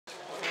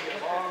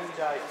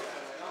Okay.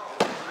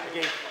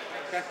 Again.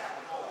 Okay.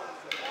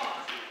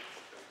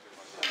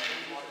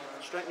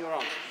 Straighten your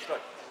arms. Straight.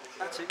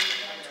 That's it.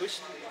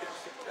 Twist.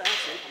 That's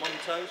it. I'm on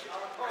your toes.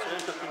 Turn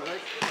up and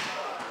leg.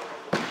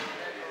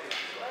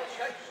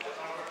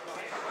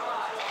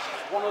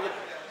 One other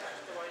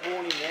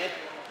warning there.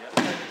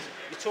 Okay.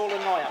 You're taller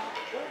than I am.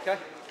 Okay.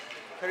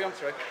 Carry on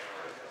through.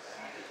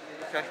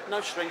 Okay.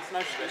 No strength,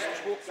 no stress.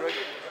 Just walk through.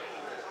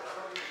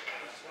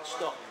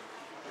 Stop.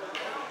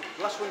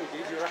 The last one you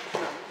did, you're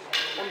actually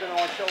under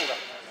my shoulder.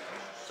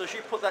 So as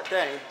you put that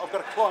down, I've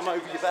got to climb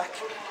over your back.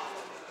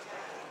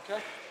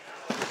 Okay.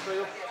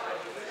 Through.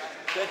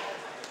 Okay.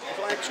 If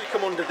I actually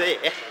come under there,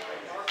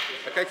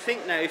 okay,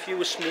 think now if you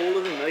were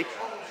smaller than me,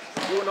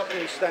 you're not going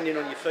to be standing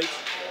on your feet.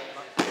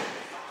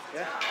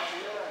 Yeah?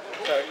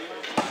 So,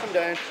 come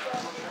down.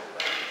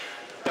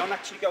 Don't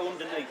actually go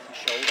underneath your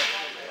shoulder,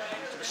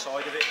 to the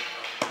side of it.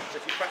 So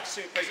if you practice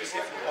it at a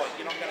different height,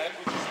 you're not going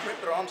to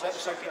rip your arms out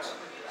of sockets.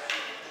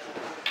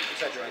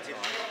 Exaggerated.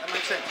 That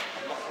makes sense?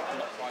 I'm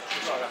not quite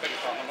sure. Sorry, I beg your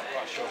pardon, I'm not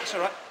quite sure. That's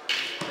alright.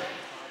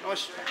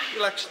 Nice,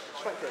 relax,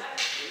 straight through.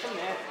 From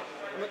there,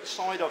 I'm at the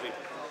side of him.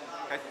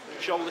 Okay,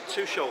 shoulder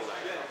to shoulder.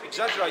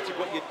 Exaggerated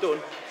what you've done,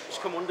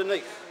 just come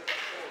underneath.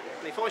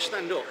 And if I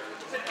stand up,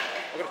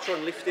 I've got to try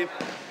and lift him.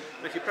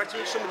 And if you're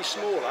practicing with somebody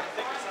smaller,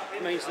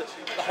 it means that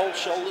the whole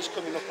shoulder's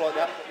coming up like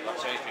that.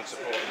 That's how you've been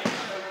supporting him.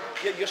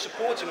 Yeah, you're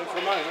supporting them for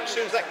a moment. As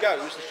soon as that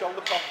goes, the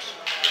shoulder pops.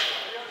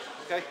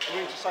 Okay, and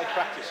you're into safe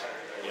practice.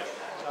 Yeah.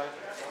 So,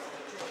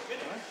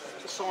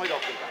 it's the side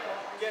of them.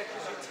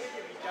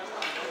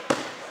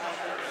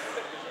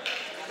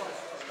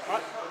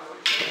 Alright,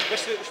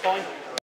 rest of it was fine.